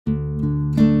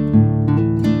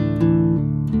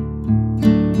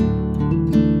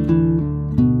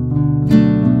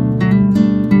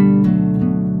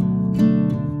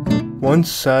Once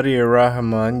Sadia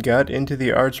Rahaman got into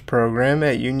the arts program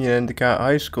at Union Endicott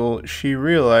High School, she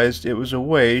realized it was a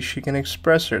way she can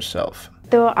express herself.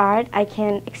 Through art, I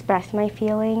can express my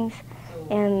feelings,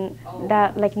 and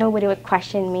that nobody would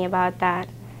question me about that.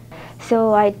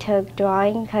 So I took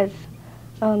drawing because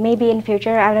maybe in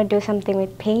future I want to do something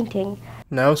with painting.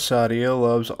 Now Sadia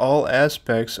loves all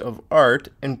aspects of art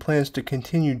and plans to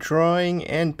continue drawing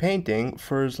and painting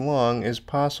for as long as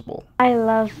possible. I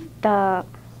love the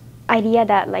idea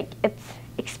that it's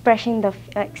expressing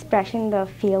the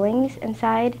feelings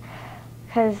inside,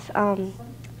 because I'm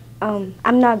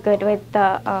not good with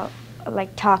the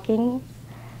talking.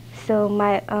 So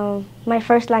my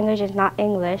first language is not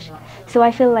English, so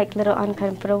I feel a little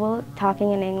uncomfortable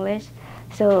talking in English.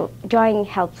 So drawing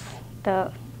helps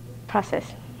the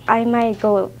process. I might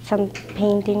go some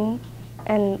painting,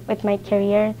 and with my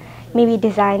career, maybe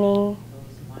designing,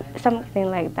 something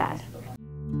like that.